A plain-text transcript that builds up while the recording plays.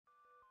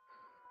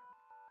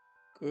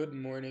Good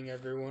morning,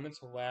 everyone. It's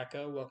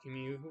Wacka. Welcome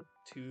you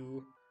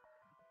to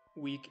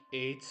week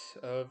 8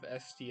 of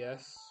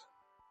SDS.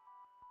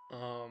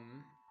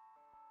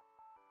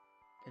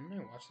 Didn't I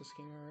watch this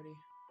game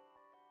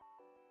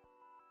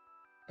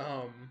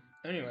already?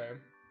 Anyway,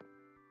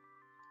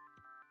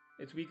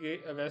 it's week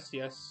 8 of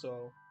SDS,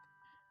 so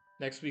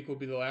next week will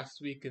be the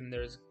last week, and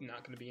there's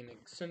not going to be any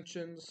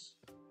extensions.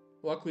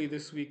 Luckily,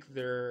 this week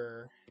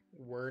there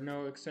were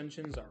no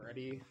extensions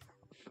already,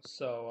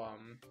 so,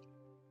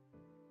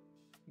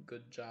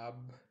 good job.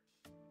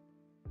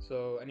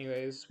 So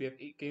anyways, we have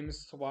 8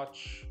 games to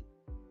watch.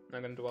 I'm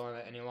not going to dwell on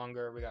that any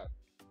longer. We got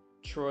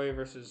Troy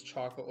versus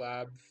Chocolate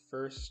Lab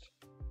first.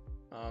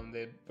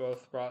 They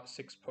both brought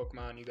 6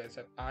 Pokemon. You guys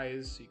have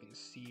eyes, so you can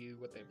see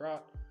what they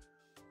brought.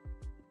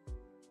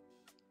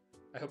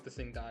 I hope this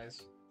thing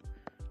dies.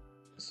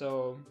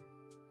 So,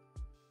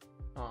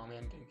 oh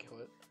man, didn't kill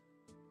it.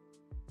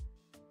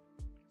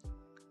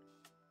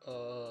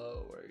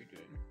 What are you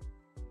doing?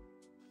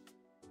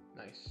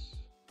 Nice.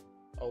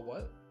 Oh,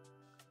 what?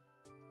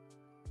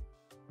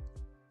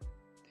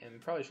 Damn, we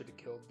probably should have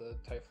killed the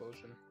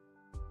Typhlosion.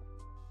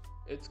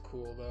 It's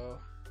cool though.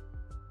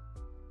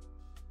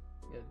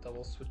 Yeah,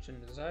 double switch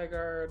into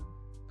Zygarde.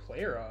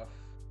 Player off.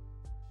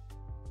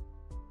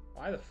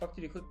 Why the fuck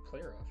did you click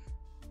player off?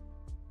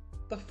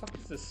 What the fuck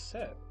is this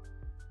set?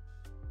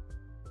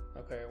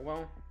 Okay,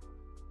 well.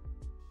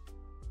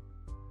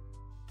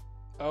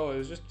 Oh, it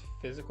was just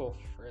physical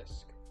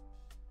frisk.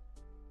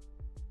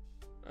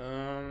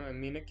 I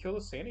mean, it killed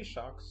the Sandy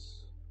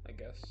Shocks, I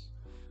guess.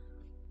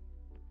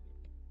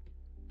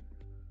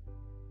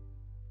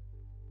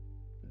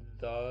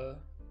 The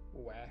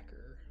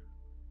Whacker.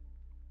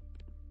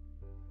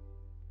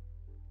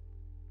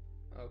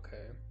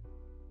 Okay.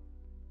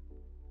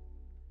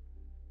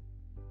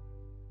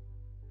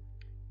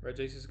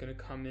 Regice is gonna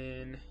come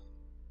in.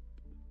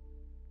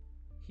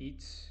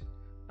 Heat.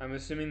 I'm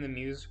assuming the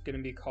Mew's is gonna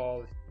be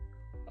called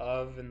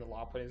Of, and the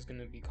Lopunny is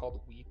gonna be called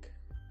Weak.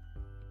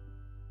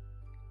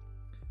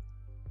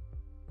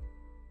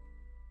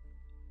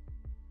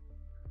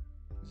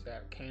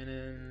 Zap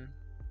Cannon.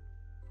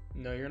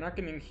 No, you're not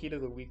getting Heat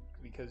of the Week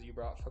because you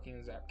brought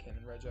fucking Zap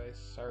Cannon, Regice.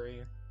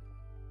 Sorry.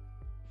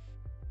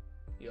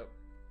 Yep.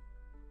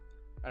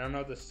 I don't know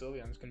what the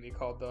Sylveon's gonna be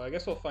called though. I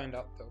guess we'll find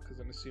out though,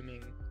 because I'm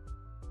assuming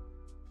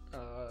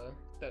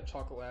that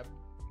Chocolate Lab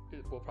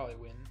will probably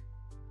win.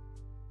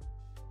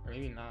 Or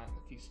maybe not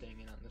if he's staying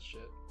in on this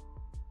shit.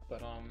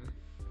 But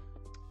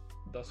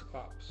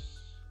Dusclops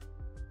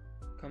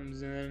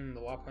comes in,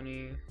 the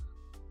Lopunny.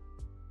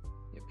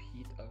 Yep,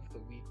 Heat of the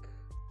Week.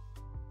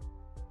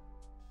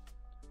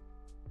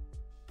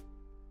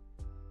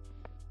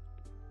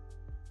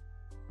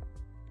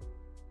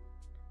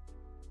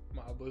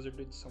 Wow, Blizzard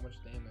did so much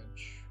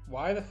damage.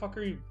 Why the fuck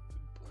are you...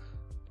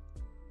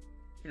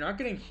 You're not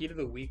getting Heat of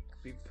the Week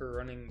for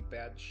running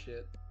bad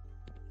shit.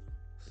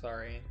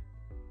 Sorry.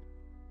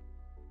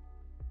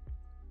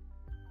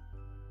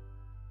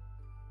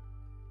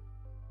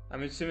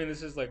 I'm assuming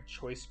this is like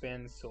Choice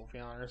Band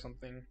Sylveon or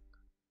something.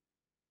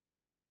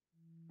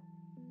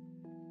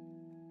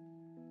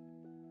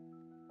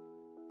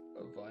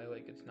 A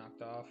Violet gets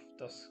knocked off.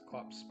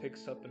 Dusclops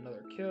picks up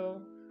another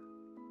kill.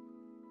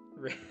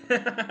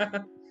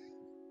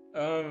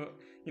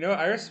 You know,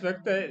 I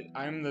respect that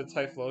I'm the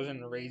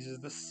Typhlosion raises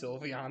the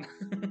Sylveon.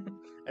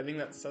 I think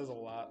that says a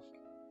lot.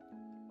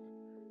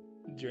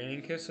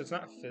 Draining Kiss, so it's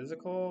not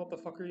physical? What the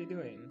fuck are you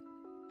doing?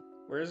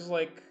 Where's,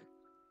 like,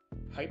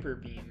 Hyper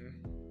Beam?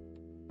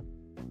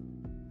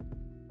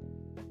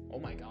 Oh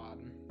my god.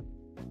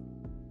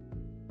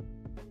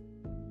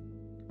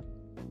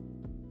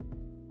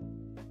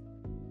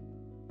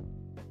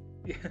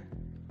 Yeah.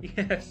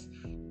 Yes.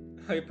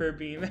 Hyper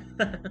Beam.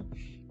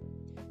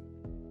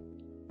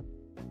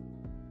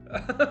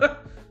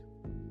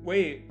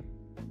 Wait.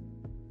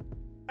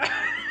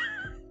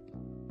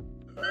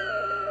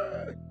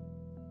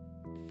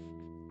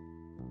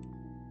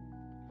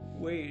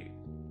 Wait.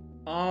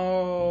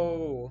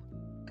 Oh.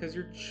 Because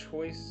your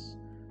choice...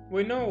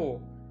 Wait,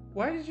 no.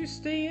 Why did you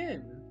stay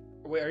in?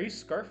 Wait, are you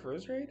Scarf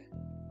Rose Raid?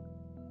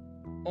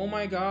 Oh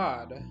my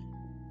god.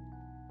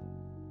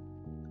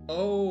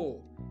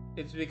 Oh.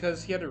 It's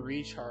because he had to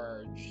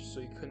recharge, so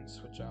he couldn't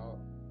switch out.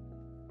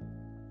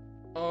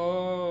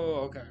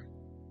 Oh, okay.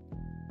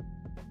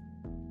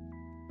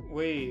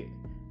 Wait,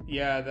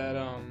 yeah, that,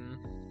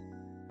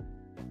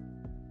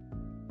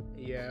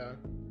 yeah.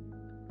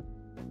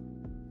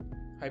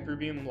 Hyper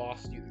Beam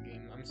lost you the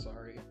game, I'm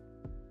sorry.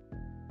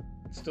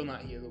 It's still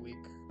not Heat of the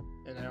Week,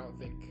 and I don't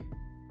think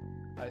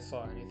I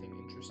saw anything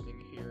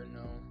interesting here,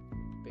 no.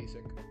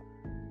 Basic.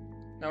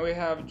 Now we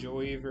have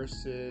Joey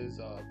versus,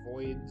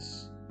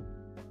 Voids.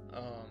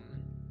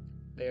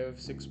 They have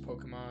 6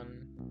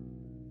 Pokemon,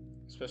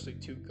 especially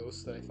 2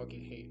 ghosts that I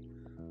fucking hate.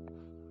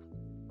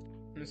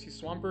 I'm gonna see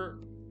Swampert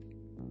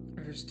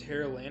versus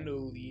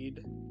Terralando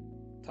lead.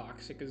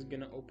 Toxic is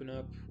gonna open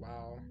up.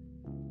 Wow.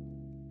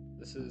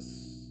 This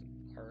is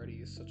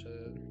already such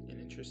an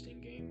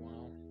interesting game.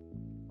 Wow.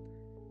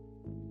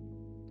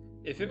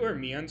 If it were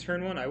me on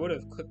turn 1, I would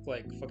have clicked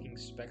like fucking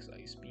Specs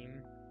Ice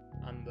Beam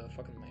on the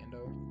fucking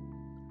Lando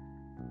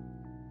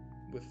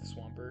with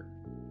Swampert.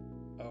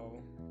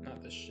 Oh,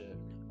 not this shit.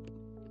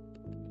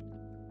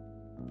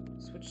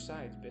 Switch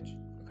sides, bitch.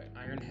 Okay,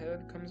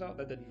 Ironhead comes out.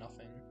 That did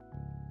nothing.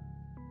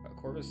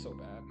 Corva's so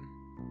bad.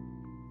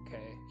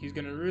 Okay, he's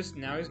gonna roost.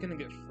 Now he's gonna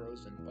get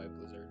frozen by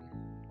Blizzard.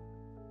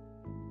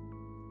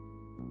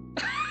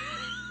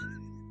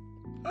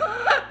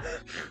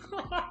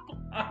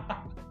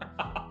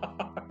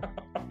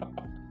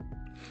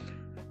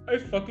 I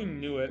fucking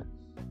knew it.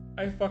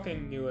 I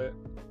fucking knew it.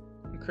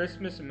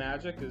 Christmas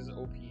Magic is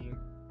OP.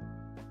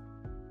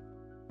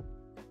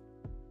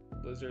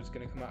 Blizzard's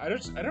gonna come out.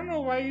 I don't know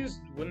why you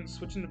just wouldn't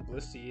switch into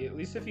Blissey. At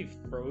least if he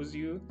froze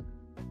you,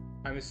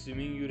 I'm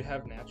assuming you'd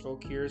have natural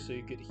cure so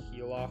you could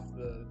heal off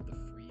the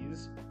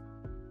freeze.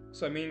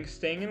 So I mean,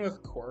 staying in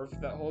with Corv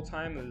that whole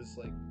time is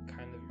like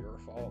kind of your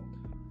fault.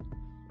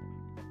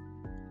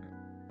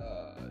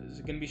 Is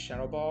it gonna be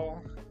Shadow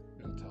Ball?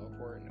 No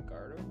teleport and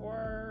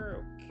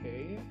Gardevoir?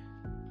 Okay.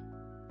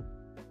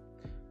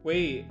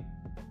 Wait.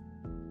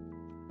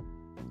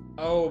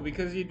 Oh,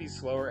 because he'd be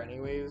slower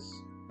anyways.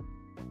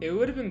 It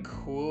would have been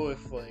cool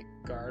if like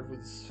Guard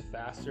was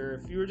faster.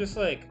 If you were just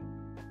like,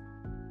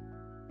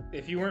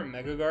 if you weren't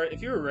Mega Guard,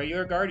 if you were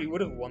regular Guard, you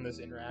would have won this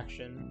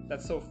interaction.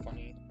 That's so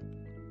funny.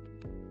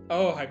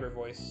 Oh, Hyper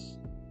Voice.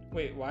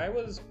 Wait, why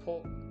was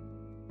Pull?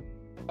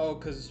 Oh,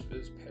 because it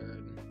was Parrot.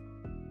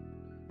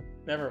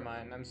 Never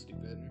mind, I'm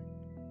stupid.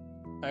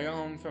 I got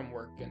home from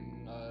work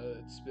and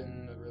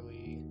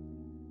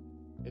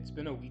it's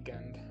been a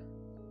weekend.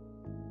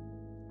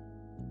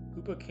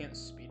 Hoopa can't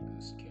speed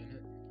boost, can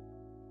it?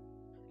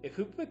 If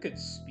Hoopa could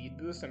speed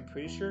boost, I'm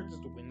pretty sure it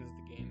just wins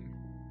the game.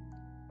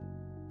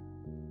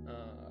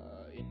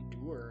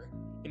 Endure.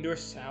 Endure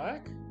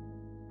Salak?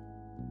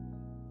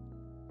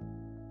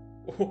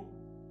 Oh.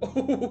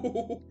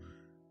 Oh.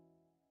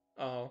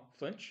 Oh,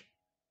 flinch?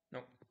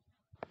 Nope.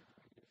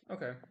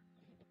 Okay.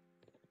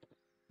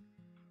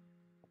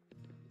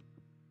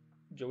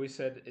 Joey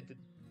said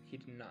he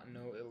did not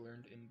know it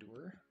learned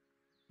Endure.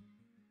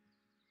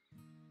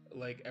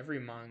 Like, every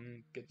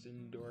Mon gets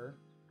Endure.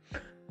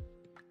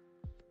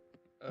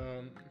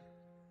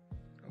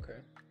 Okay.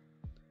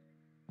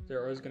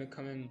 They're always gonna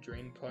come in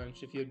Drain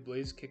Punch. If you had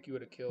Blaze Kick, you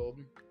would have killed.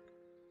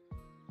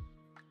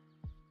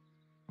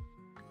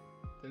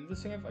 Didn't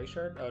this thing have Ice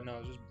Shard? Oh no, it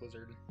was just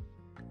Blizzard.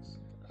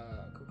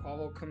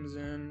 Quaquaval comes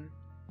in.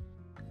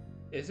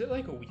 Is it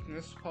like a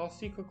weakness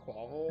policy,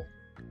 Quaquaval?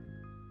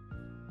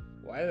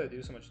 Why did it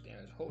do so much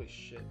damage? Holy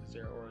shit,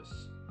 Zeraora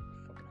is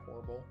fucking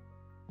horrible.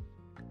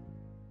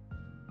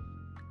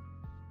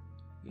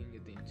 You can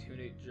get the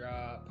Intimidate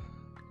drop.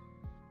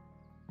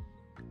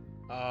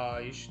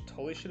 You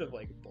totally should have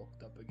like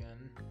bulked up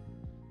again.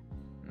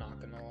 Not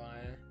gonna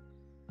lie.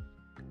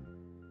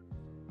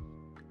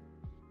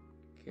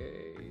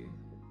 Okay.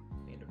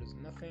 Nando does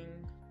nothing.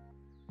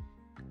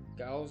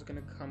 Gal's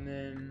gonna come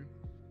in.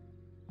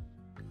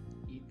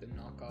 Eat the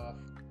knockoff.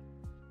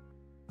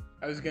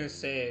 I was gonna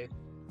say,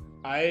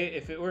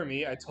 if it were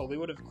me, I totally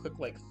would have clicked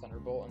like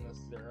Thunderbolt on this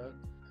Zera.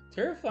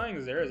 Terra-Flying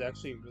Zera is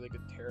actually a really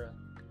good Terra.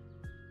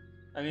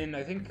 I mean,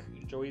 I think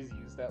Joey's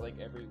used that like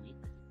every week.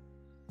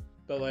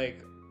 But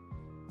like,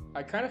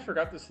 I kind of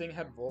forgot this thing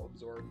had Volt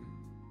Absorb.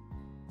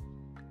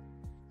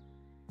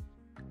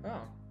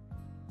 Oh.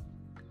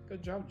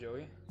 Good job,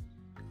 Joey.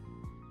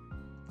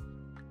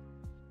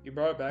 You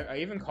brought it back. I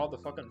even called the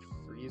fucking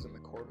freeze on the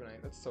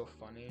Corviknight. That's so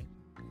funny.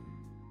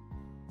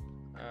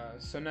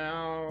 So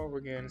now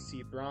we're gonna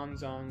see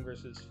Bronzong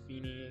versus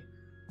Feeny.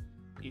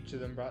 Each of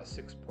them brought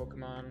 6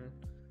 Pokemon.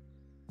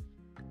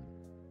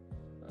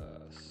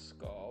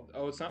 Scald.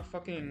 Oh, it's not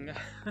fucking...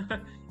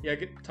 Yeah,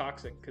 get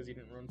Toxic because you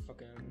didn't run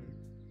fucking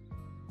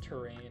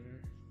Terrain.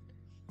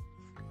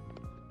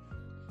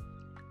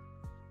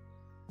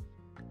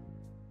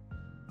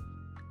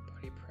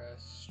 Body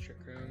Press, Trick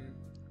Room.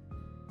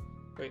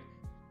 Wait,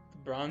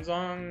 the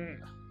Bronzong...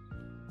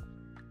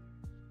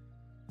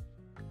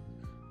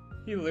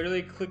 He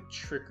literally clicked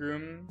Trick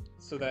Room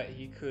so that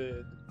he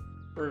could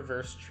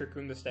reverse Trick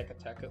Room to stack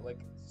attack it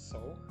like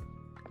so.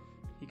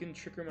 He can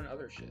Trick Room on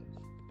other shit.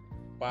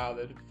 Wow,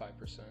 that did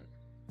 5%.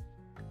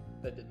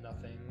 That did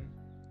nothing.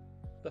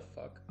 The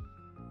fuck?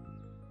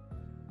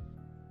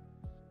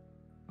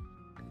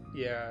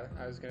 Yeah,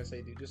 I was gonna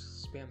say, dude,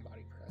 just spam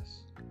body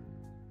press.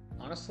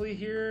 Honestly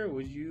here,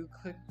 would you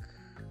click...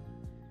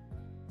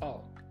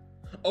 Oh.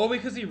 Oh,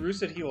 because he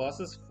roosted, he lost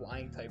his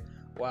flying type.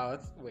 Wow,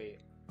 that's... Wait,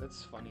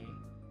 that's funny.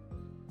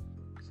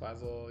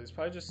 Slazzle, he's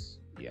probably just...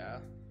 Yeah.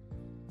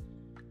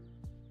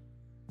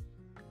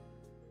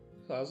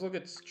 Slazzle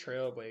gets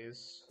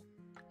Trailblaze.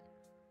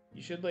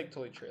 You should, like,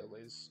 totally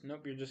Trailblaze.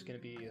 Nope, you're just gonna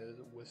be a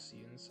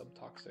wussy and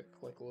subtoxic,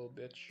 like a little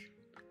bitch.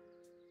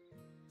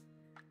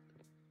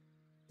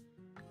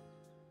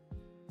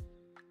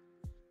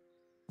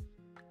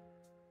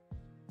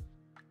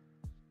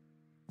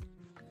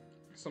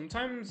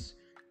 Sometimes...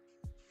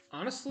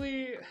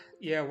 Honestly,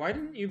 yeah, why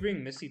didn't you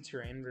bring Misty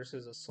Terrain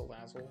versus a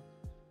Salazzle?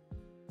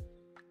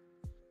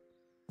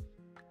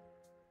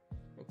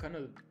 What kind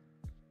of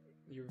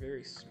You're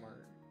very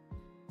smart.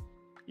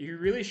 You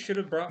really should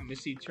have brought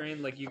Missy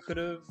Train. Like, you could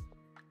have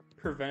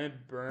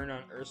prevented burn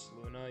on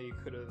Ursaluna. You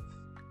could have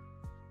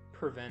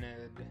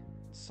prevented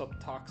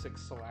subtoxic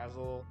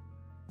Salazzle.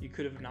 You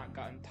could have not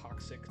gotten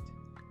toxic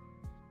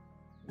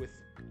with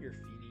your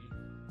Feeny.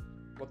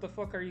 What the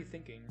fuck are you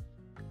thinking?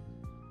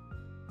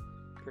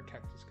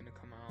 Protect is gonna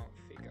come out,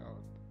 fake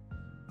out.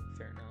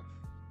 Fair enough.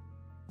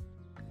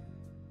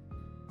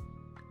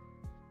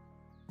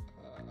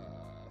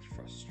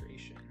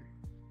 Frustration.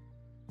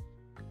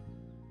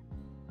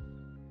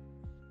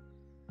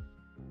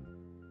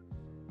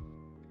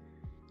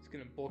 It's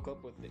gonna bulk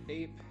up with the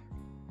Ape.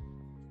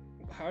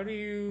 How do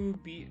you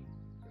beat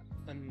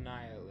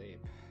Annihilate?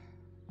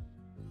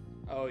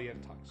 Oh, you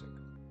have Toxic.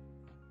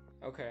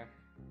 Okay.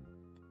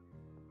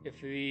 If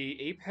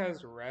the Ape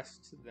has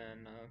Rest,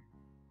 then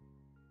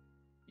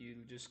you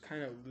just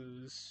kind of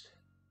lose.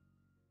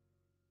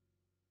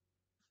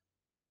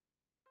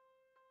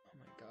 Oh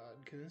my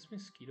god, can this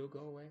mosquito go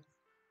away?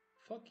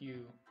 Fuck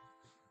you.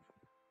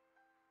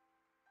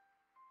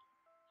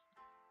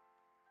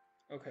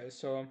 Okay,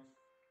 so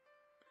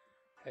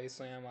Heavy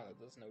Slam, wow, that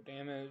does no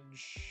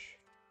damage.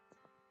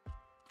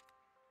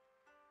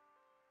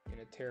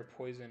 Gonna tear,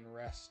 poison,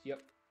 rest.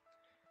 Yep.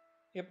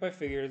 Yep, I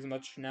figured as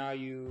much. Now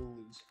you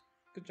lose.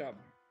 Good job.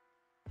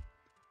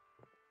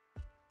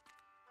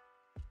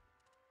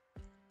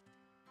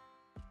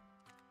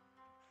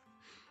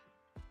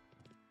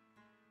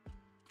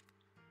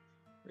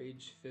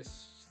 Rage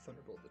Fist,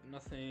 Thunderbolt did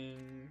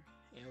nothing.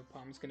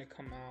 Amapom's gonna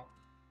come out.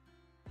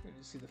 And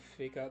you see the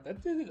fake out.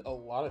 That did a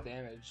lot of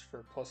damage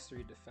for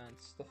 +3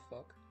 defense. The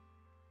fuck?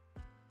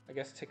 I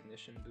guess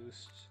Technician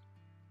boost.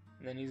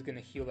 And then he's gonna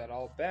heal that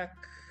all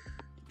back.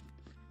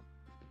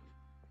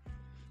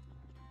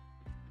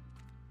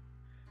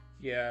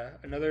 Yeah,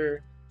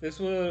 another. This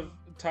would have.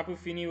 Tapu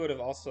Fini would have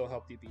also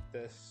helped you beat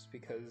this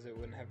because it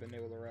wouldn't have been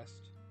able to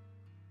rest.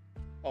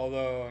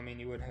 Although, I mean,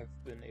 you wouldn't have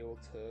been able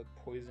to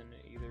poison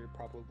it either,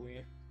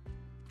 probably.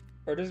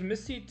 Or does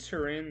Misty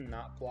Terrain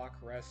not block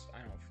rest? I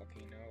don't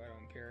fucking know. I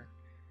don't care.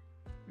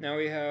 Now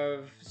we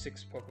have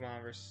 6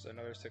 Pokemon versus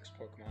another 6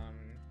 Pokemon.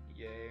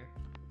 Yay.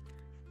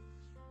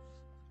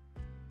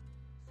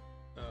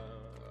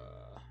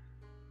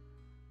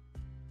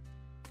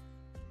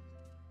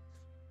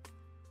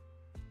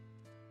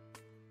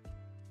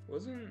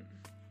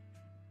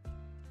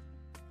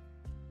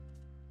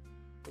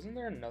 Wasn't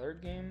there another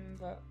game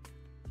that...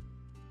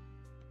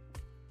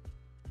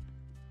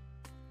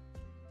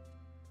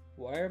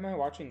 Why am I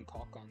watching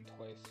Kalkon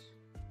twice?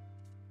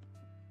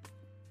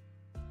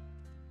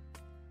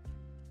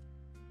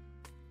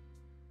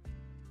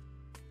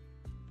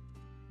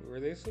 Were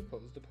they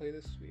supposed to play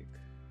this week?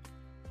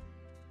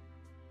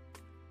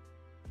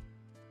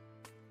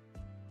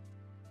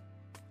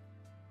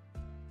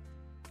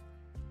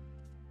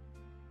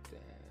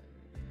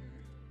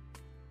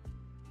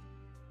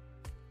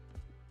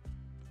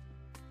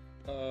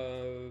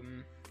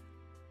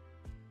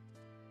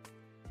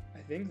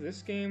 I think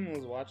this game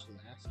was watched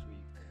last week.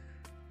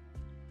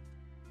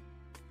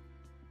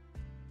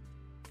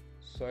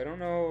 So I don't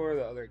know where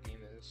the other game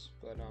is,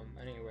 but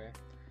anyway.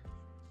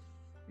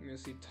 I'm gonna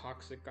see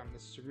Toxic on the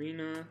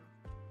Serena.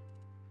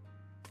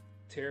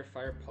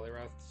 Terrifier,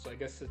 Poliwrath, so I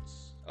guess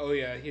it's... Oh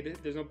yeah,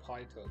 there's no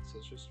Politoed, so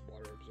it's just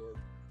Water Absorb.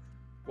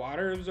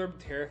 Water Absorb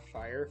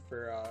Terrifier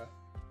for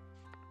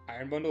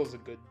Iron Bundle is a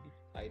good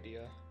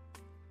idea.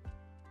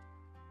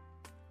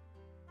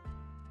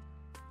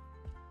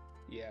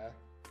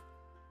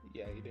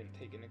 Yeah, you didn't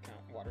take into account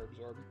Water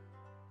Absorb.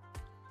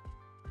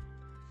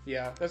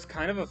 Yeah, that's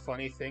kind of a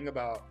funny thing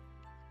about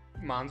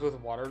Mons with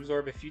Water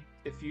Absorb. If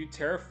you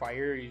Terra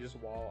Fire, you just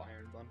wall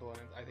Iron Bundle,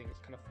 and I think it's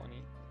kind of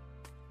funny.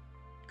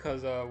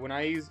 Because when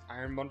I use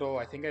Iron Bundle,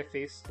 I think I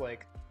faced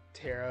like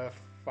Terra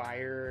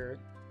Fire,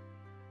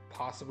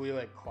 possibly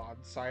like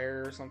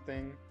Clodsire or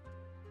something,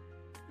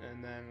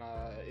 and then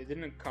it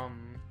didn't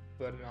come.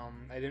 But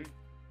I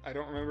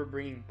don't remember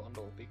bringing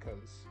Bundle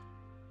because.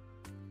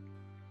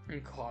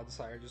 And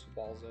Clodsire just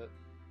walls it.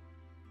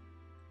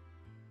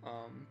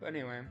 But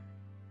anyway.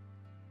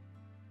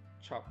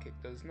 Chop Kick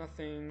does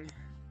nothing.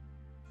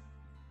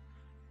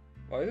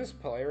 Why is this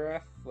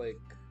Poliwrath,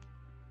 like,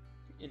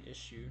 an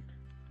issue?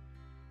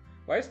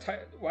 Why is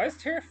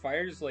Terra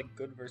Fire just, like,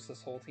 good versus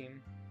this whole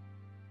team?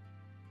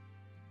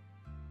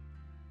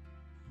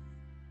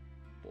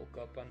 Bulk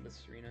up on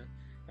this arena.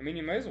 I mean,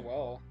 you might as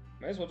well.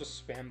 Might as well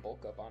just spam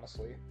bulk up,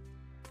 honestly.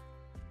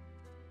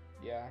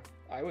 Yeah,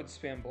 I would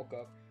spam bulk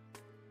up.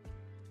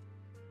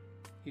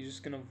 He's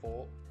just gonna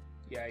Volt.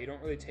 Yeah, you don't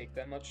really take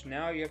that much.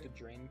 Now you have to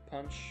Drain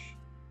Punch.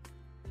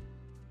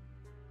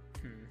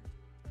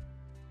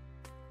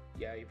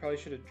 Yeah, you probably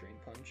should have Drain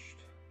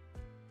Punched.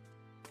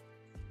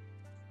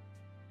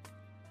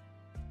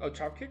 Oh,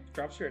 Chop Kick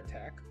drops your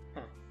attack?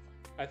 Huh.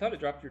 I thought it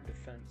dropped your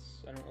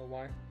defense. I don't know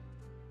why.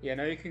 Yeah,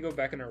 now you can go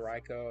back into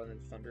Raikou and then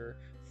Thunder.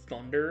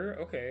 Thunder?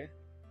 Okay.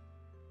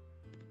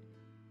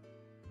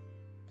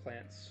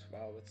 Plants.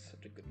 Wow, that's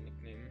such a good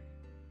nickname.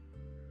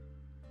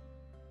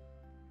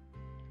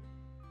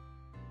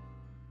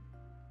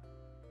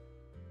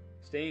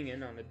 staying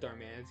in on a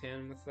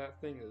Darmanitan with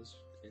that thing is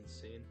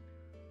insane.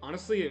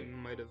 Honestly, it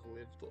might have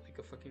lived like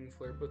a fucking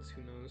Flare Blitz,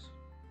 who knows.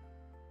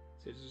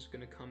 So it's just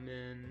gonna come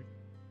in,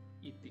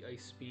 eat the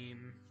Ice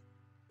Beam.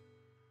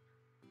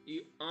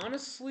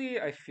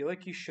 Honestly, I feel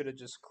like you should have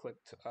just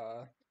clicked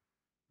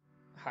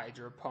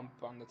Hydro Pump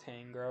on the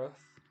Tangrowth.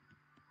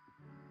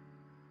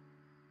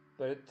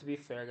 But to be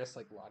fair, I guess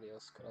like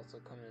Latios could also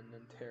come in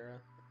and Terra.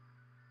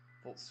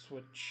 Volt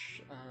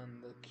Switch on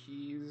the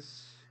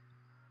keys.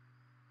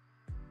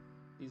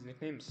 These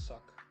nicknames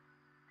suck.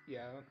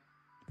 Yeah.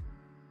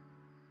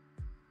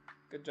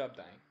 Good job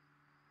dying.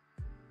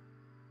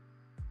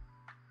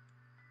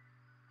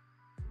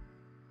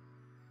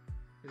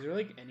 Is there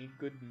like any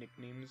good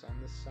nicknames on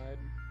this side?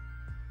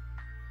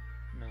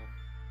 No.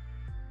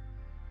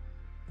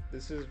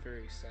 This is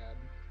very sad.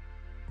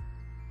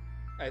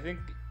 I think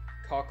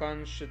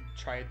Kalkan should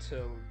try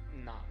to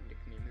not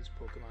nickname his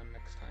Pokemon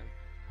next time.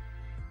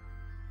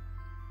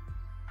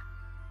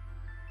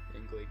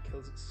 And Glade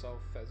kills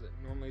itself as it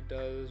normally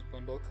does.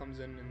 Bundle comes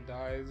in and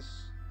dies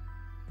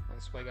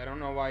on Spike. I don't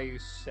know why you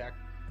sack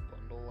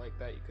Bundle like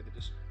that. You could have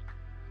just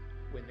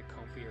went to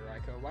Comfy or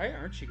Raikou. Why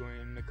aren't you going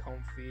into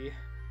Comfy?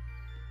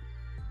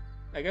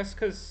 I guess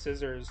because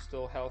Scissor is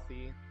still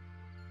healthy.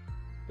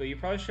 But you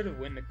probably should have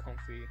went to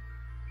Comfy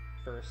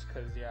first,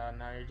 because yeah,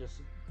 now you're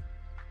just...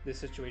 This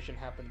situation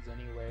happens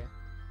anyway.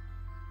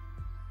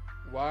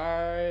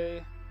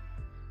 Why?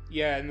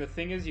 Yeah, and the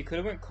thing is, you could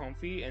have went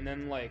Comfy and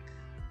then like...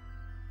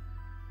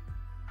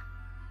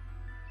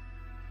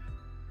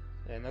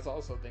 And that's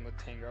also the thing with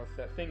Tangrowth.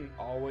 That thing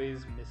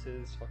always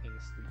misses fucking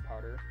Sleep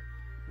Powder.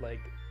 Like,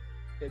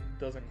 it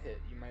doesn't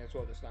hit. You might as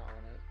well just not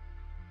run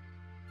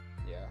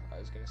it. Yeah, I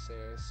was gonna say,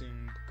 I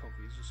assumed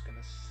Comfy's just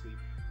gonna sleep.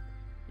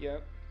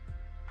 Yep.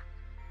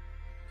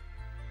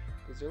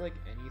 Is there like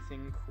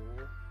anything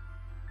cool?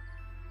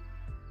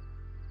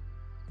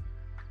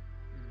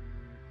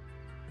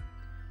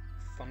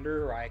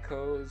 Thunder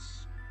Raikou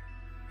is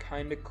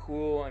kinda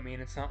cool. I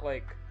mean, it's not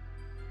like...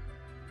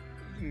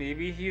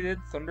 Maybe he did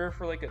Thunder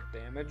for like a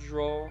damage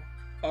roll.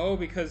 Oh,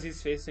 because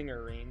he's facing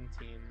a rain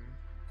team.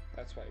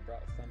 That's why he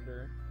brought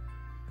Thunder.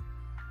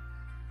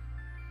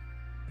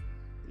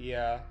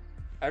 Yeah.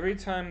 Every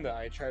time that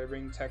I try to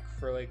bring tech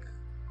for like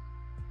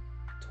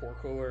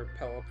Torkoal or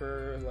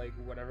Pelipper, like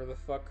whatever the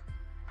fuck,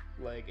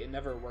 like it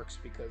never works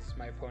because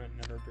my opponent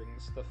never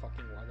brings the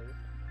fucking weather.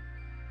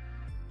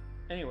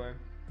 Anyway,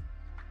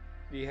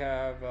 we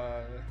have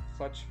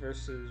Fletch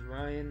versus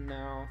Ryan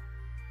now.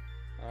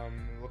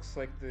 Looks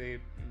like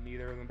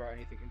neither of them brought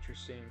anything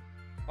interesting.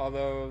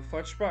 Although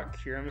Fletch brought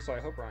Kyurem, so I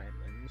hope Ryan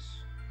wins.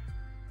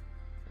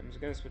 I'm just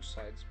gonna switch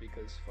sides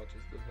because Fletch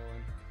is the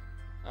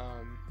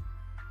villain.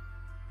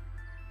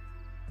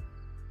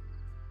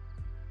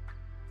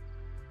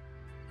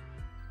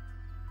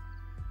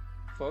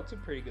 Float's a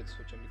pretty good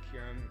switch into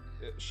Kyurem.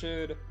 It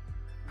should...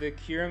 The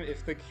Kyurem...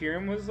 If the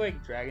Kyurem was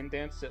like Dragon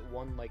Dance, it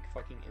won like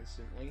fucking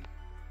instantly.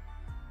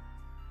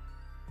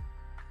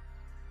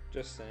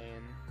 Just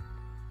saying.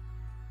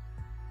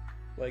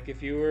 Like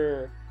if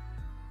you're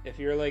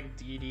like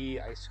DD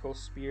Icicle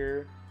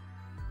Spear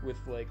with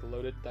like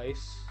loaded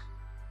dice,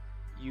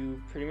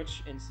 you pretty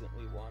much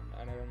instantly won,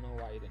 and I don't know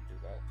why you didn't do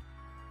that.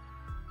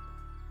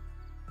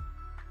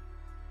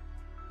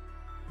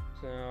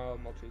 So now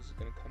Moltres is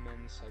gonna come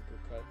in, Psycho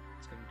Cut.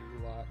 It's gonna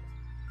do a lot.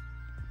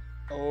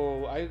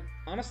 Oh,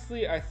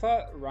 I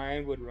thought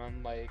Ryan would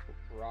run like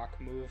Rock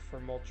Move for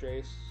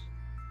Moltres.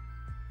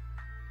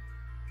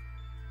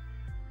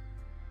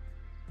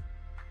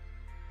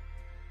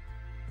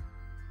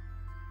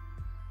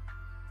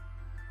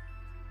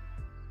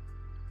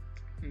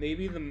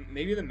 Maybe the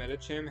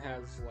Medicham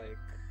has like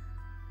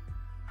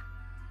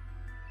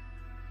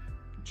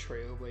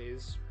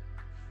Trailblaze.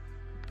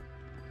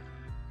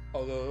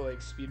 Although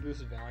like Speed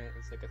Boost Valiant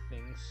is like a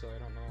thing, so I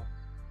don't know.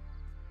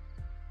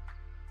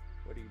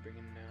 What are you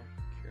bringing now,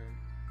 Kyurem?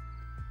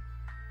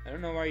 I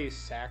don't know why you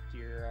sacked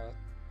your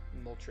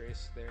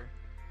Moltres there.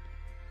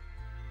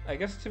 I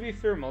guess to be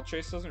fair,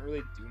 Moltres doesn't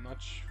really do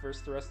much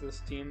versus the rest of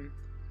this team.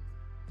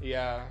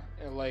 Yeah,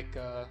 and like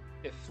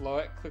if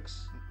Floette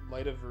clicks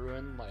Light of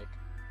Ruin, like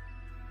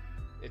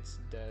it's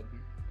dead.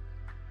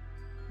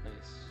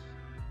 Nice.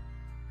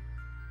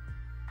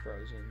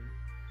 Frozen.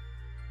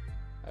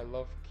 I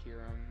love Kyurem.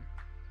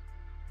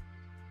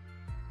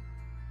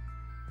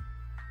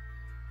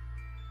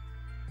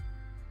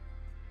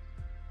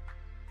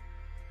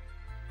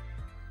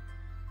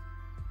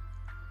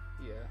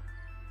 Yeah.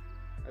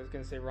 I was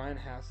gonna say Ryan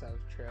has to have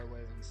Trailblaze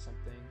on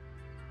something.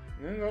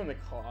 I'm gonna go on the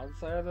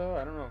Clodsire though.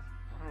 I don't know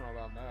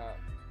about that.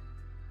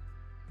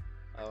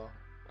 Oh,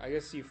 I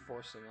guess you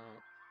force him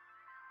out.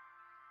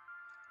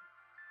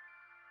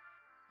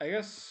 I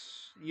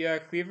guess, yeah,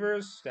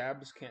 Cleaver's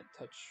stabs can't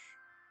touch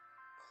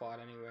Claude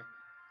anyway.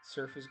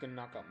 Surf is gonna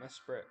knock out my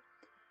Sprit.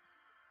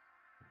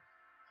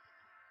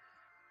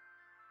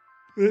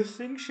 This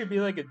thing should be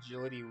like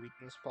agility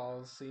weakness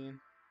policy.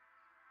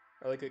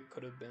 Or like it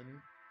could have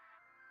been.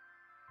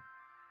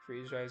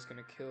 Freeze Dry is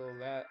gonna kill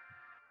that.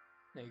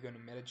 Now you're going to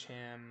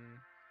Medicham.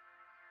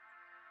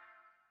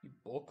 You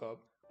bulk up.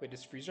 Wait,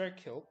 does Freeze Dry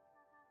kill?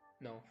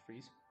 No,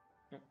 freeze.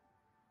 No.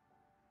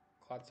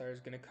 Clodsire is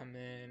gonna come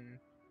in.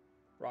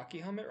 Rocky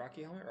Helmet,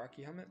 Rocky Helmet,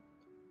 Rocky Helmet.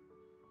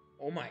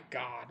 Oh my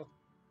god.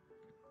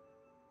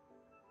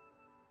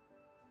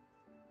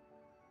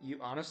 You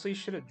honestly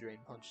should have Drain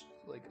Punched,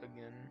 like,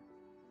 again.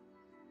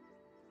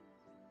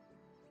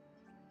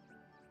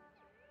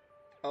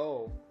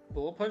 Oh,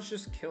 Bullet Punch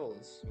just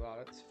kills. Wow,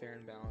 that's fair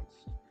and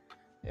balanced.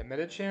 Yeah,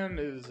 Medicham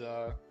is,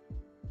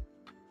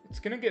 it's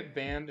gonna get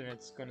banned and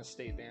it's gonna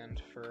stay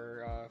banned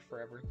for,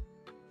 forever.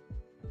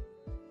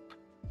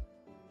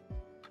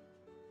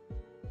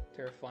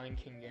 Flying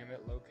King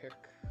Gambit, low kick,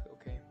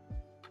 okay.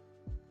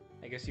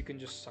 I guess you can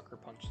just Sucker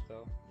Punch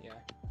though, yeah.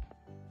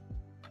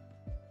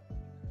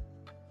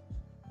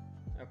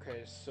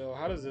 Okay, so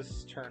how does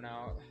this turn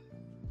out?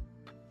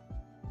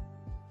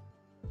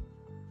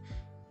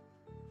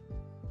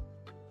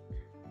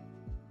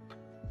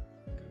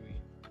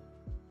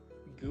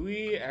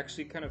 Gooey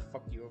actually kind of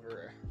fucked you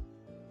over.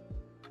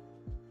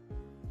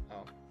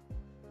 Oh.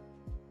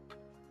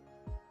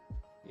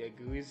 Yeah,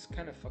 Gooey's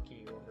kind of fucking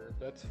you over,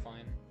 but that's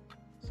fine.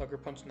 Sucker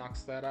Punch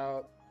knocks that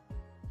out.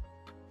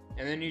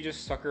 And then you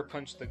just Sucker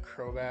Punch the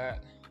Crobat.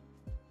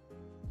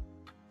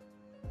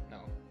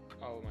 No.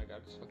 Oh my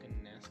god, it's fucking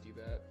nasty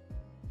bat.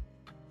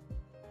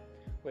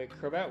 Wait,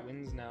 Crobat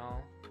wins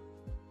now.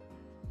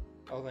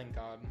 Oh, thank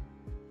god.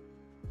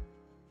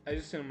 I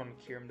just didn't want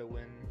to cure him to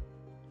win.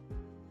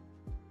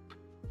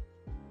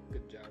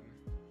 Good job.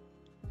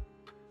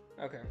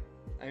 Okay.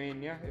 I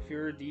mean, yeah, if you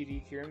were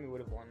DD cure him, you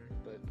would have won,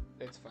 but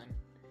it's fine.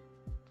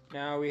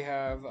 Now we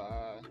have,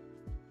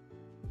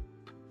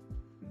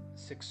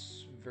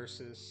 6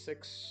 versus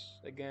 6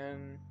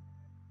 again.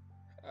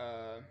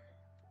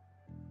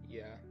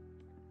 Yeah.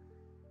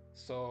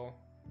 So,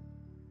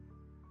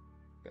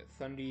 got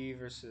Thundy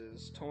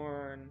versus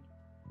Torn.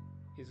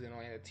 He's gonna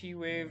land a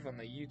T-Wave on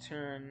the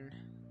U-turn.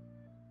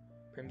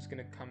 Prim's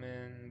gonna come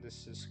in.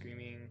 This is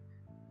Screaming.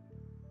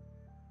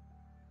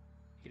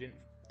 He didn't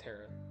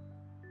Terra.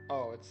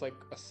 Oh, it's like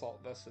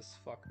Assault Vest as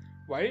fuck.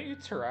 Why didn't you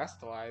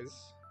Terrastalize?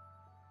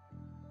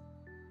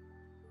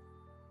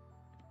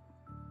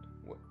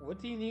 What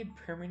do you need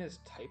Primina's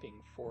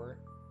typing for?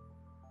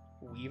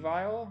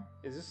 Weavile?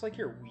 Is this like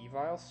your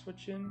Weavile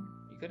switch in?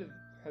 You could have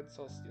had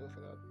Celesteal for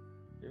that.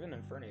 Or even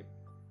Infernape.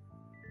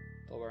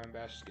 Double Iron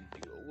Bash is gonna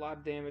do a lot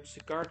of damage to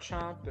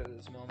Garchomp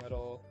as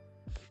Melmetal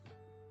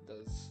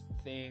does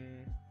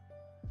thing.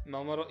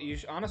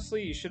 Melmetal,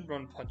 honestly, you should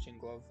run Punching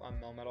Glove on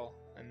Melmetal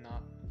and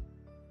not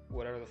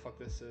whatever the fuck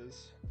this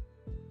is.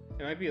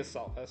 It might be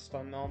Assault Vest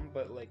on Melm,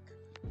 but like,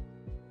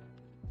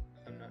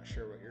 I'm not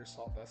sure what your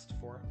Assault Vest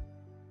for.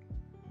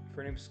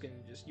 Infernape's gonna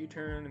just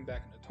U-turn and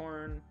back into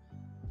Torn.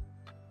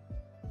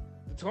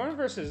 The Torn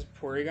versus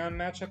Porygon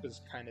matchup is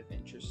kind of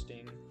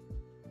interesting.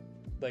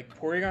 Like,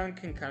 Porygon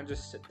can kind of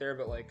just sit there,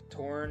 but like,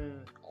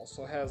 Torn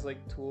also has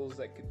like tools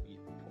that could beat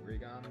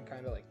Porygon,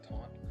 kind of like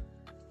Taunt.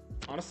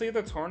 Honestly, if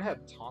the Torn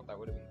had Taunt, that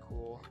would have been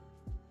cool.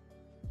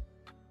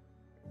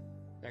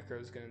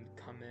 Necro's gonna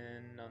come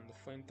in on the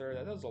Flamethrower.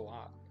 That does a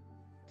lot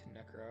to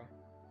Necro.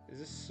 Is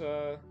this,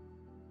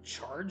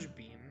 Charge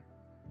Beam?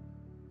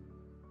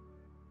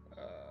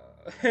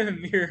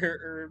 Mirror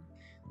Herb,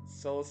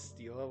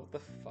 Celesteela, what the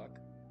fuck?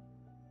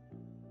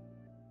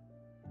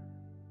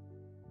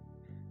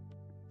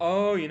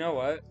 Oh, you know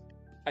what?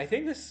 I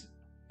think the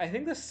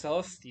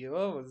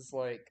Celesteela was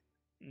like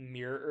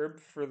Mirror Herb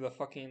for the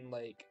fucking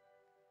like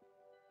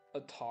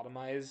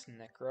Autotomized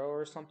Necro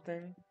or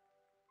something.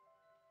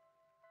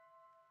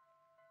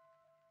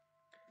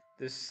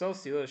 This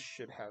Celesteela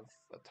should have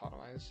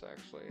Autotomized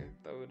actually.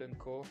 That would have been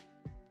cool.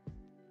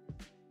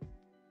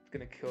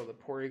 Gonna kill the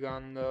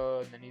Porygon though,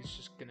 and then he's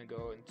just gonna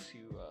go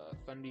into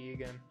Thundy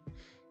again.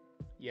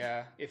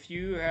 Yeah, if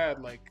you had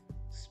like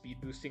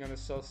speed boosting on the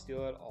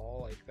Celesteela at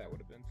all, like that would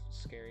have been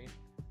scary.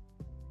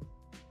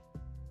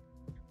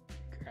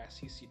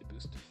 Grass EC to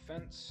boost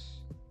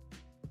defense.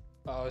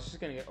 Oh, it's just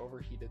gonna get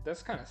overheated.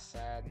 That's kind of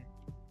sad,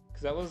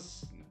 because that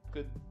was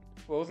good.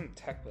 Well, it wasn't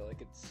tech, but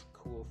like it's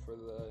cool for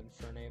the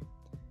Infernape.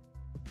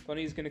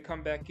 Thundy's gonna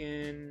come back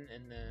in,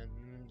 and then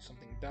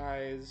something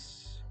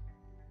dies.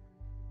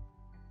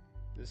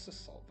 Is this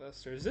Assault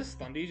Vest? Or is this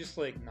Thundy just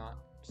like not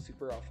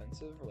super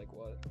offensive? Or like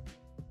what?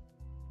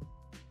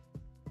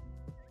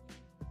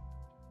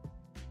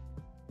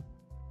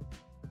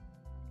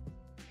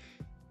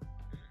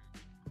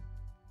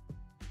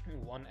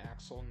 One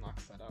Axle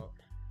knocks that out.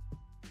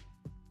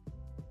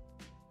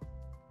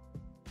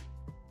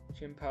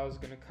 Chimpow's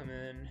gonna come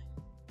in.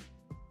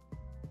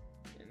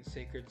 And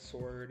Sacred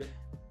Sword.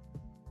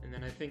 And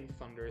then I think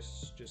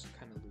Thundurus just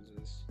kind of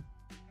loses.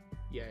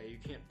 Yeah, you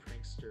can't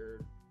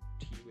Prankster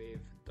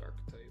T-Wave Dark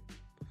type.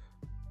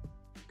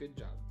 Good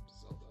job,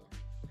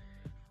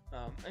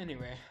 Zelda.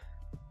 Anyway,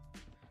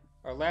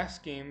 our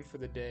last game for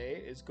the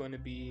day is going to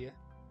be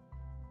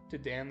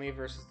Dedanley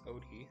versus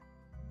Odie.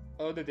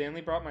 Oh,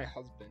 Dedanley brought my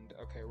husband.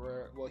 Okay,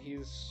 well,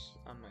 he's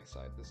on my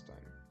side this time.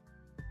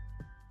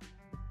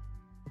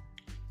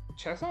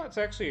 Chestnut's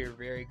actually a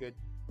very good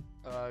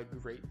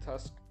Great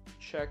Tusk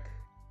check.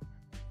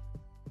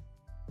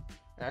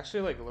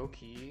 Actually, like low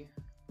key,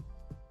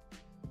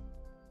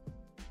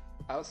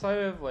 outside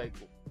of like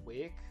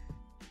Wake,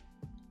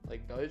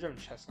 like belly drum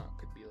chestnut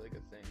could be like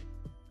a thing.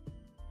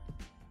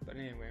 But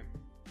anyway,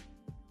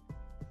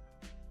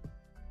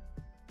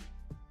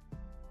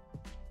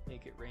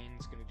 Make It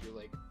Rain's gonna do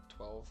like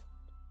 12.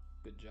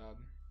 Good job.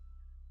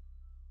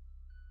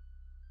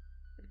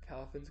 And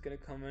Palafin's gonna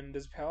come in.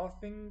 Does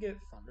Palafin get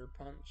Thunder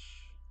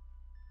Punch?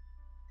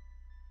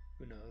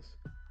 Who knows?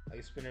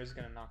 Ice Spinner's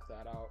gonna knock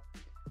that out.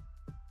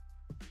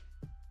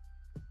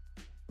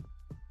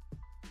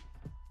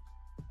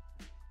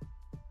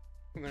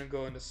 I'm gonna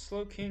go into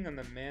Slowking on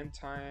the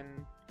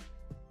Mantine.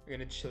 You're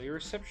gonna chill your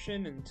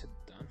reception into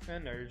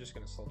Donphan, or you're just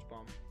gonna Sludge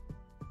Bomb?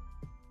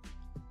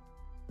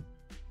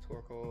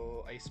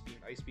 Torkoal, Ice Beam,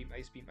 Ice Beam,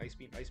 Ice Beam, Ice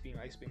Beam, Ice Beam,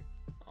 Ice Beam.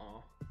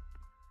 Aw.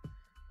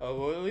 Oh,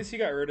 well, at least you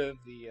got rid of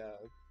the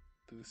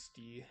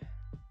boosty.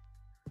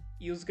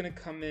 Eel's gonna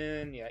come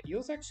in. Yeah,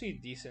 Eel's actually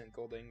decent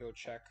Goldango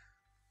check.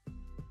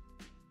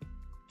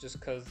 Just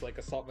because, like,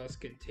 Assault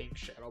Vest can tank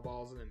Shadow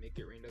Balls and then Make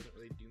It Rain doesn't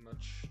really do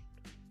much.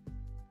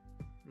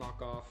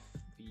 Knock off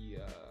the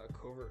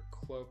Covert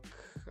Cloak.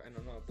 I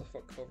don't know what the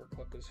fuck Covert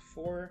Cloak is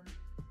for.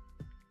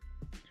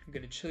 I'm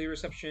gonna chill your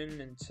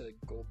reception into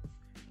Gold.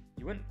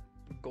 You went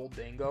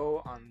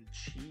Goldango on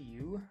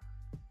Chi-Yu?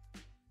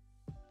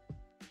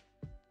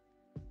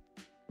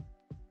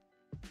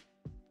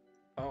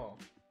 Oh.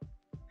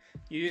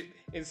 You,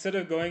 instead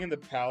of going into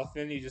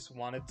Palafin, you just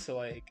wanted to,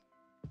 like,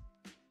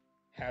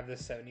 have the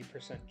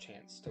 70%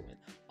 chance to win.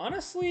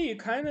 Honestly, you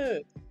kind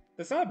of...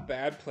 That's not a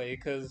bad play,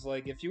 because,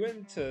 like, if you went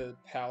into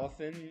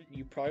Palafin,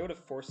 you probably would have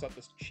forced out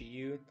this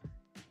Chi-Yu,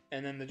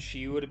 and then the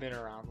Chi-Yu would have been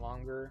around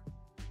longer.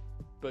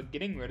 But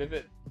getting rid of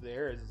it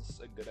there is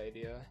a good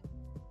idea.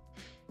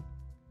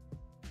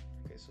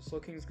 Okay, so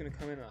Slowking's going to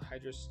come in a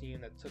Hydro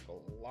Steam. That took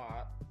a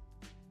lot.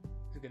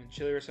 He's going to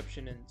Chilly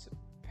Reception into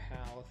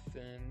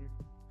Palafin.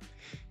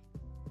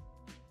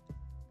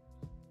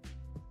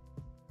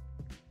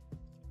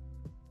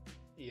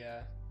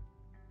 Yeah.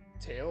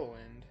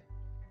 Tailwind.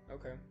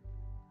 Okay.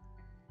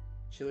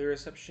 Chilly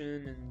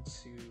Reception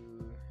into...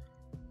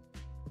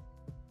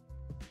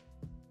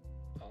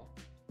 Oh.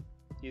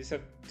 You just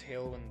have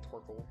Tailwind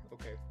Torkoal.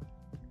 Okay.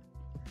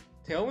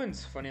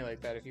 Tailwind's funny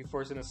like that. If you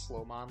force in a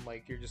Slowmon,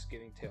 like, you're just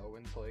giving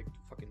Tailwind to, like,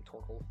 fucking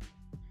Torkoal.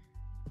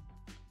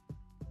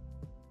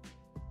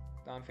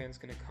 Donphan's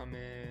gonna come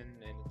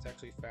in, and it's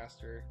actually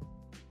faster.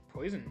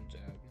 Poison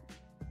Jab.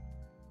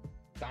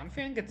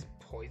 Donphan gets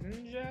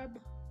Poison Jab?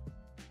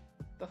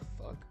 The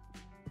fuck?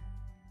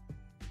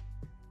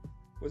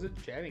 Was it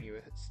jabbing you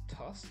with its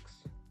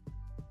tusks?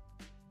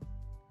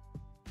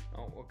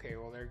 Oh, okay,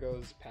 well there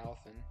goes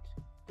Palafin.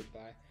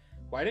 Goodbye.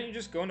 Why didn't you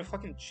just go into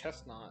fucking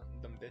Chestnut,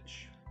 dumb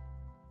bitch?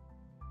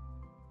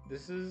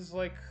 This is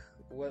like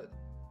what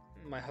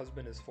my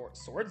husband is for.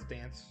 Swords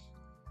Dance.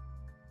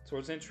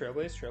 Swords Dance,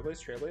 Trailblaze,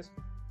 Trailblaze, Trailblaze.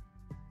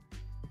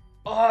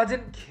 Oh, it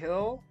didn't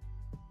kill?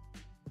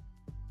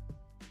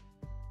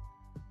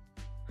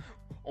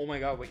 Oh my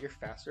god, wait, you're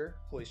faster?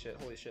 Holy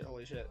shit, holy shit,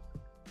 holy shit.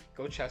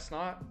 Go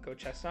Chestnut, go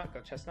Chestnut,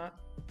 go Chestnut.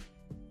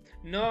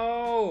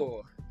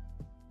 No!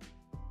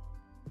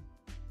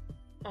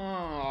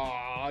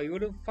 Aw, you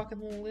would have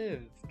fucking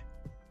lived.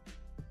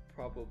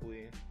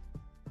 Probably.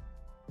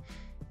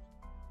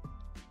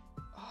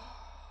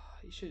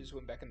 You should have just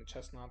went back in the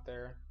Chestnut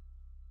there.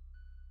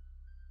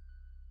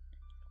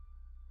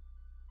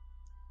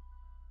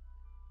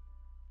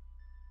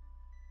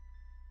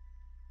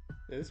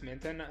 Does this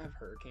Mantine not have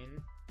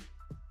Hurricane?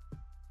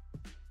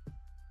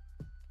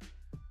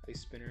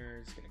 Ice Spinner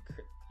is gonna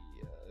crit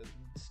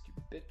the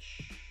stupid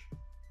bitch.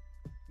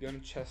 Going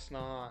to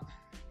Chestnut.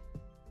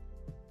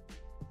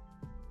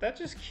 That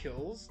just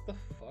kills? The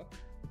fuck?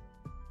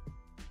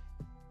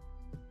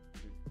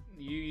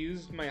 You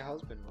used my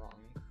husband wrong.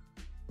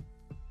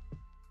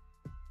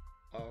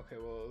 Oh, okay,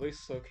 well at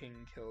least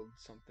Slowking killed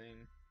something.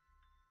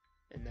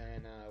 And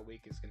then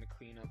Wake is gonna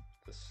clean up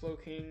the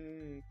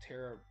Slowking,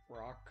 Terra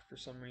Rock for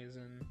some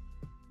reason.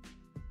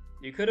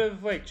 You could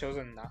have like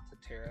chosen not to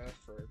Terra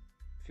for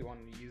if you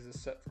wanted to use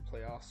this set for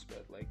playoffs,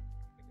 but like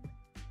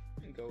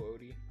go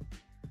Odie.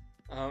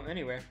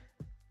 Anyway.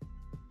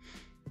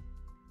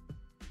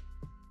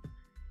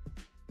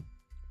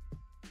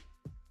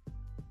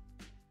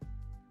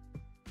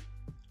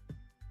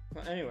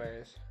 Well,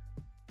 anyways.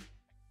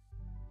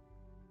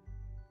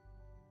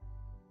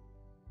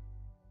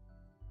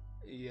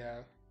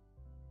 Yeah.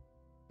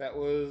 That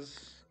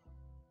was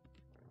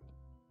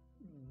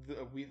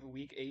the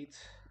week 8.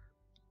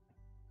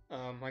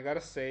 I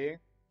gotta say,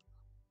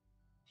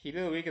 Heat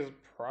of the Week is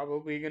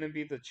probably gonna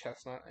be the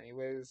Chestnut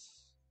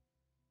anyways.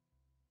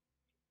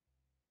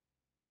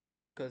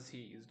 Because he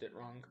used it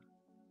wrong.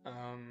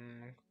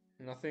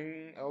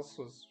 Nothing else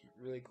was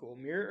really cool.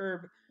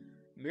 Mirror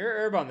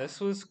Herb on this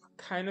was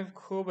kind of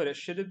cool, but it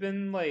should have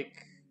been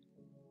like,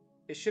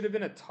 it should have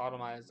been a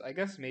Totemized. I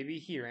guess maybe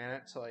he ran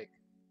it to like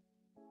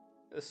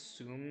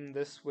assume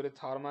this would have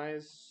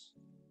Totemized.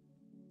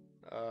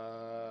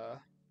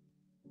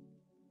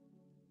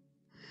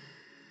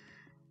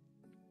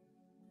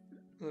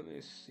 Let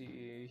me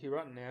see. He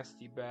brought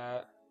Nasty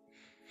Bat.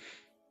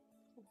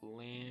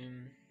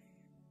 Lame.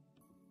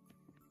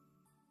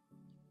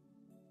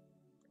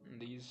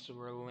 These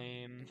were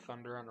lame.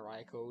 Thunder on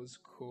Raikou was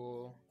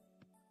cool.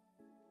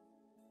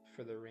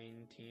 For the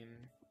Rain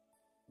team.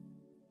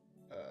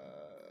 I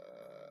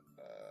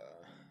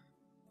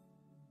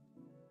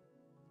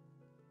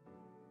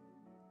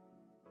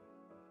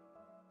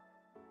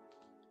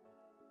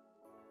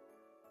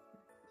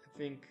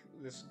think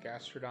this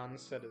Gastrodon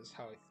set is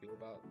how I feel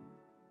about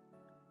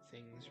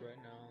things right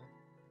now.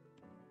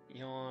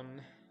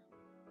 Yawn.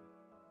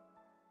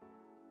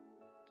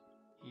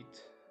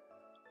 Heat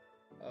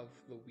of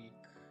the week.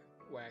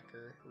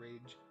 Whacker.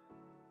 Rage.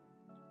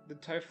 The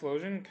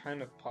Typhlosion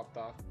kind of popped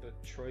off,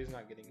 but Troy's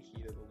not getting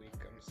heat of the week.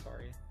 I'm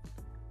sorry.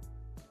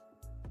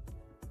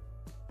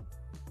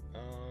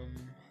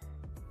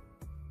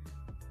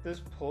 This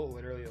poll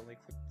literally only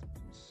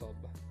clicked sub.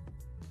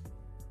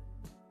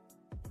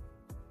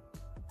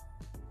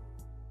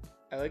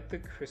 I like the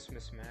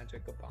Christmas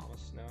Magic Obama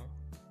Snow.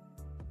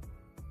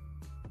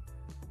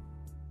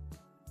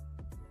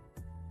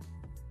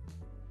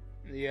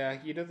 Yeah,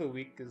 heat of the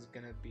week is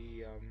gonna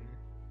be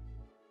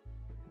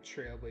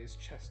Trailblaze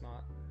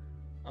Chestnut.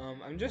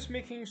 I'm just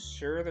making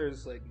sure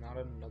there's like not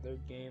another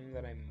game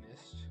that I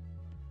missed.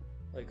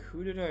 Like,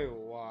 who did I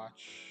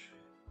watch?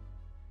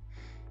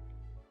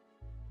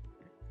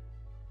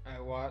 I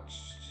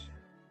watched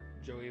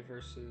Joey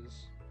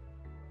versus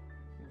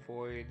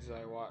Voids.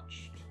 I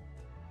watched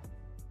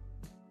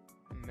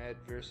Med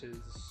versus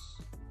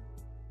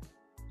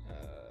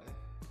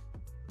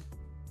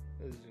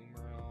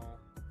Azumarill.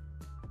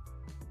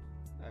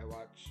 I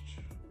watched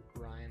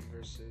Ryan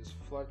versus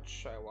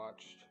Fletch. I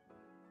watched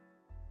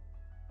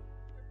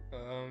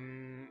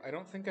I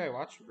don't think I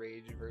watched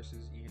Rage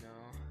versus Eno.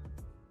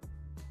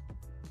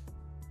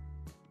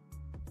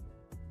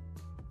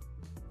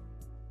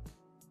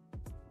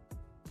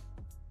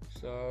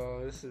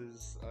 So this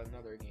is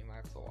another game I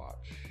have to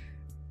watch.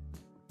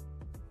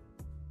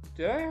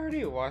 Did I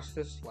already watch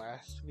this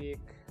last week?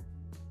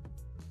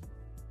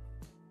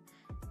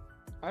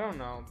 I don't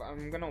know, but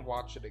I'm gonna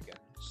watch it again.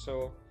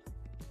 So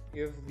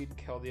you have lead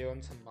Keldeo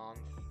into Month.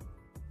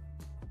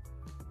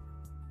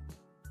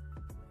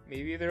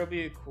 Maybe there'll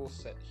be a cool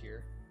set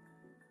here.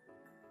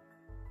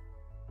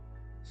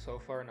 So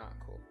far, not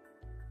cool.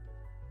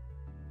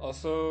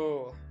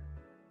 Also,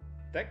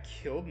 that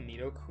killed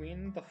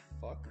Nidoqueen? The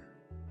fuck?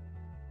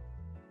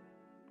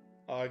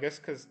 Oh, I guess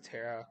because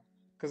Terra.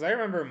 Because I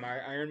remember my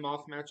Iron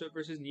Moth matchup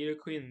versus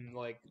Nidoqueen,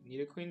 like,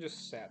 Nidoqueen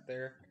just sat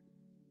there.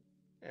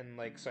 And,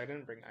 like, so I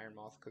didn't bring Iron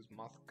Moth because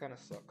Moth kind of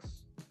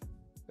sucks.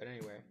 But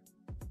anyway.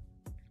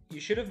 You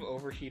should have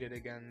overheated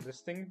again.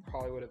 This thing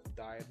probably would have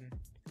died.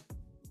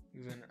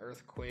 It was an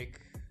earthquake.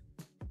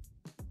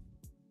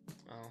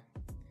 Oh.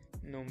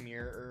 No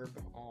Mirror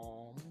Herb.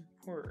 Aw.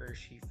 Poor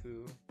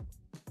Urshifu.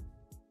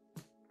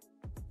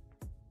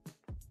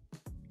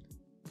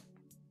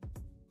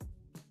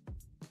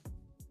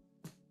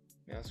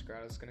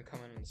 Meowscarada's gonna come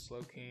in and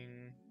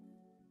Slowking.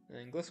 And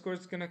then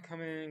Gliscor's gonna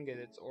come in and get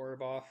its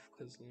orb off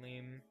because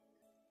lame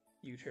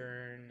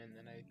U-turn, and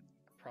then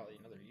probably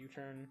another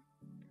U-turn.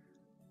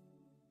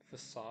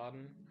 Facade.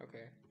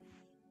 Okay.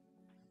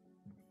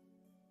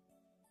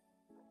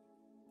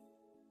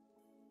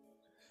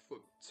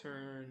 Flip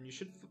turn. You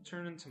should flip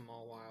turn into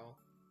Mawile.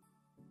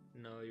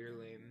 No, you're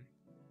lame.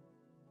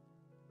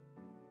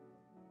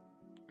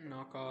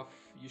 Knock off.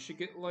 You should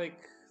get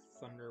like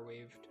Thunder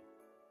Waved.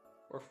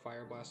 Or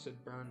Fire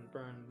Blasted. Burn,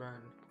 burn,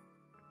 burn.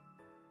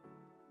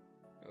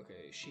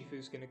 Okay,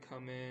 Shifu's gonna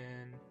come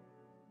in.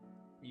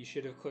 You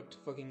should have clicked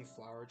fucking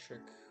Flower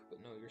Trick,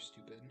 but no, you're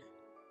stupid.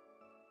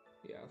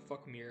 Yeah,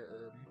 fuck Mirror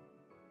Herb.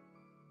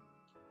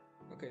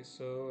 Okay,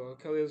 so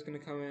Kelio's gonna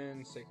come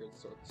in. Sacred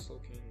Sword,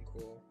 Slowking,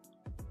 cool.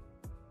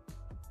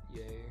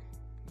 Yay.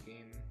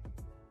 Game.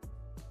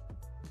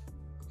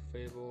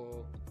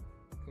 Fable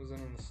comes in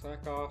on the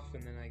slack off,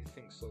 and then I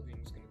think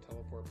Slowking's gonna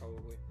teleport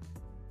probably.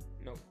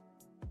 Nope.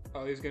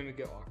 Oh, he's gonna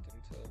get locked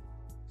into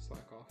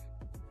slack off.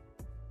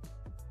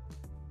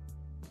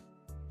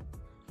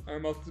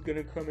 Iron Moth is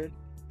gonna come in.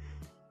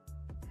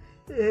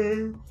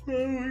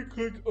 Finally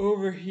click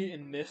Overheat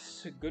and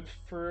Miss. Good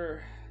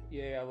for...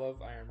 Yeah, I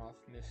love Iron Moth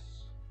Miss.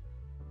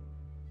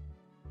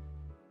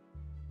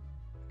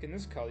 Can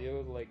this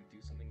Kaleo, like,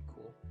 do something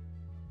cool?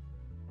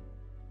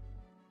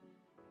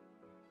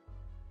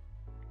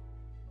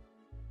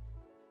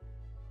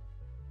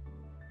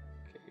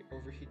 Okay,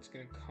 Overheat's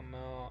gonna come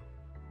out.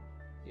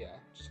 Yeah,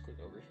 just click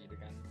Overheat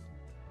again.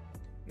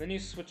 Then you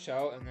switch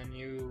out and then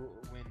you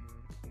win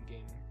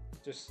game.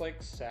 Just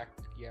like sack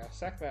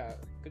that.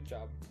 Good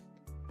job.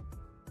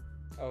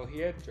 Oh, he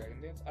had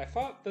Dragon Dance? I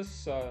thought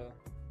this,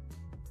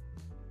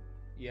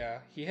 yeah,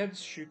 he had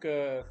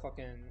Shuka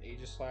fucking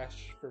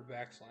Aegislash for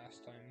backs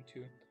last time,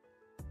 too.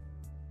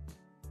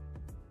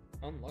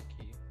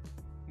 Unlucky.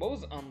 What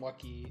was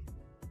unlucky?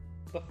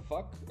 The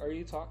fuck are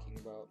you talking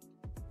about?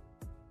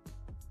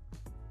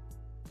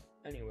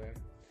 Anyway.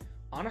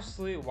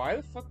 Honestly, why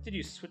the fuck did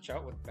you switch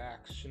out with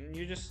backs? Shouldn't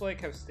you just,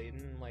 like, have stayed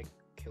and, like,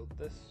 killed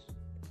this?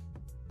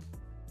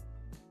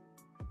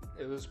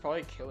 It was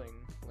probably killing.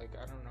 Like,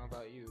 I don't know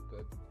about you,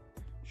 but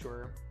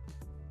sure.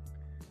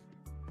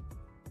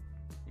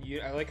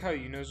 I like how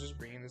Yuno's just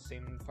bringing the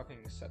same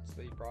fucking sets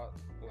that he brought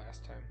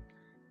last time.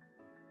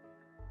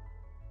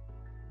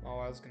 Oh,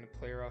 I was gonna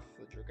play her off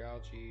the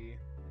Dragalge.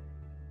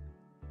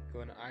 Go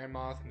into Iron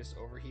Moth, miss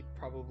Overheat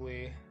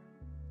probably.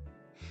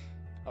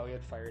 Oh, he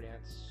had Fire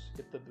Dance.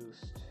 Get the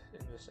boost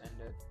and just end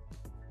it.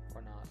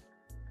 Or not.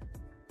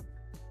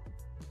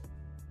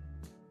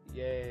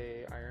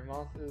 Yay, Iron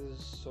Moth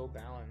is so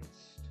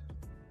balanced.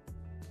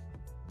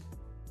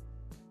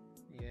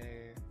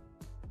 Yay.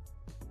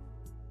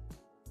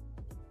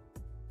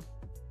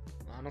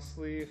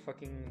 Honestly,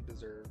 fucking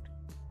deserved.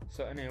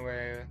 So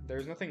anyway,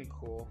 there's nothing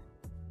cool.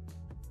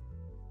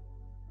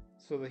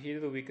 So the heat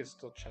of the week is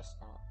still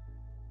Chestnut.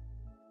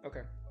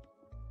 Okay.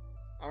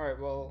 Alright,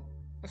 well,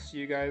 I'll see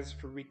you guys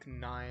for week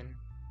 9.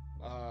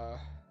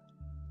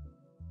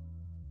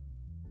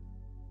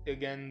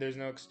 Again, there's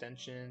no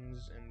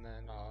extensions, and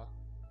then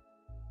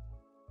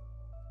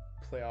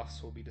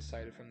playoffs will be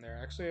decided from there.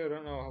 Actually, I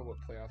don't know what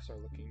playoffs are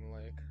looking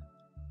like.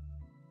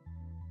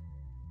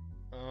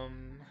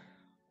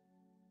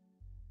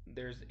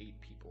 There's 8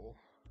 people.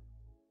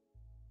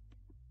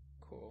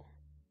 Cool.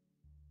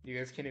 You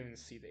guys can't even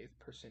see the 8th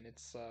person.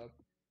 It's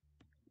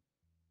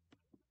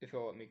if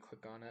you'll let me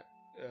click on it.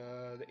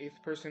 The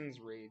 8th person's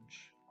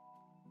Rage.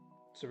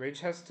 So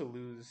Rage has to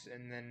lose,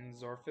 and then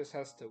Zorfus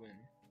has to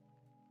win.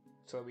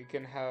 So we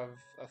can have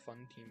a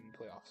fun team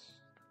playoffs.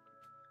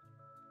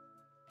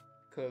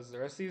 Because the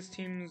rest of these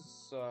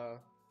teams are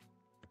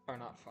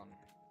not fun.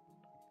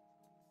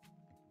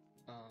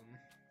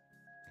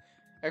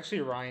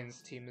 Actually,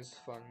 Ryan's team is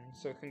fun,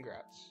 so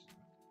congrats.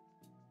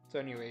 So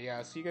anyway,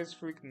 yeah, see you guys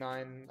for week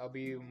 9. I'll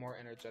be more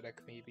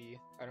energetic, maybe.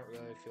 I don't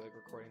really feel like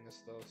recording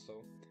this, though,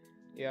 so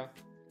yeah.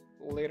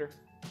 Later.